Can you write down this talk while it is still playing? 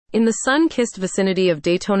In the sun-kissed vicinity of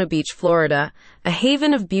Daytona Beach, Florida, a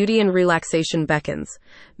haven of beauty and relaxation beckons.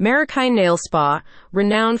 Maracay Nail Spa,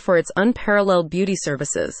 renowned for its unparalleled beauty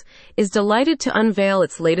services, is delighted to unveil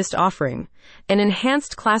its latest offering, an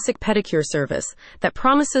enhanced classic pedicure service that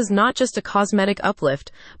promises not just a cosmetic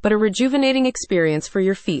uplift, but a rejuvenating experience for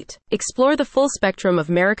your feet. Explore the full spectrum of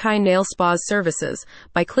Maracay Nail Spa's services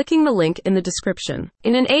by clicking the link in the description.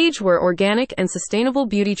 In an age where organic and sustainable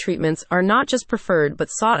beauty treatments are not just preferred but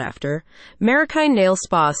sought after, Maracay Nail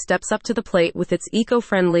Spa steps up to the plate with its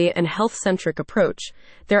eco-friendly and health-centric approach.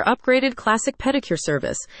 Their upgraded classic pedicure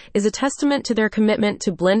service is a testament to their commitment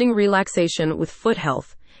to blending relaxation with foot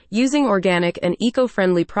health, using organic and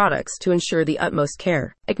eco-friendly products to ensure the utmost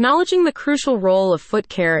care. Acknowledging the crucial role of foot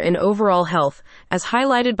care in overall health, as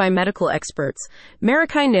highlighted by medical experts,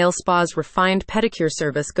 Maracay Nail Spa's refined pedicure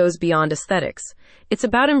service goes beyond aesthetics. It's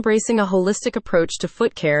about embracing a holistic approach to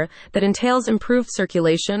foot care that entails improved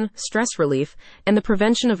circulation, stress relief, and the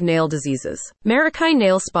prevention of nail diseases. Maracay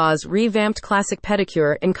Nail Spa's revamped classic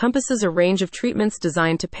pedicure encompasses a range of treatments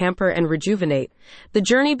designed to pamper and rejuvenate. The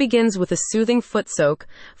journey begins with a soothing foot soak,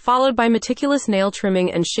 followed by meticulous nail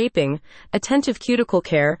trimming and shaping, attentive cuticle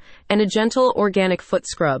care, and a gentle organic foot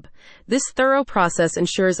scrub. This thorough process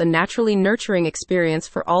ensures a naturally nurturing experience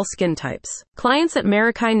for all skin types. Clients at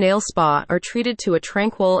Maracay Nail Spa are treated to a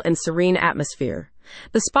tranquil and serene atmosphere.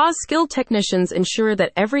 The spa's skilled technicians ensure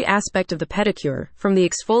that every aspect of the pedicure, from the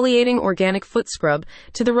exfoliating organic foot scrub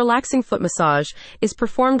to the relaxing foot massage, is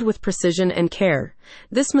performed with precision and care.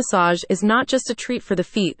 This massage is not just a treat for the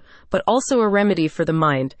feet, but also a remedy for the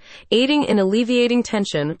mind, aiding in alleviating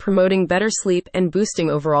tension, promoting better sleep, and boosting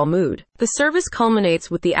overall mood. The service culminates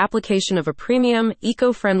with the application of a premium,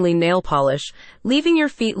 eco-friendly nail polish, leaving your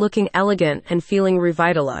feet looking elegant and feeling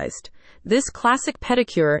revitalized. This classic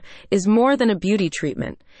pedicure is more than a beauty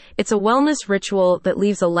treatment. It's a wellness ritual that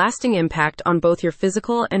leaves a lasting impact on both your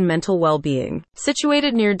physical and mental well-being.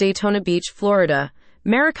 Situated near Daytona Beach, Florida,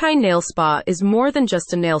 Maracay Nail Spa is more than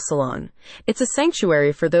just a nail salon. It's a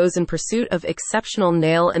sanctuary for those in pursuit of exceptional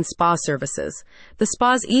nail and spa services. The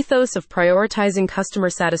spa's ethos of prioritizing customer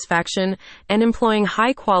satisfaction and employing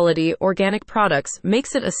high-quality, organic products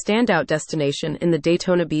makes it a standout destination in the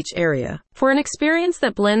Daytona Beach area. For an experience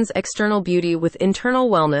that blends external beauty with internal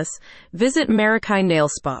wellness, visit Maracay Nail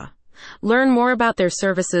Spa. Learn more about their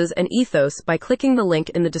services and ethos by clicking the link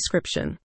in the description.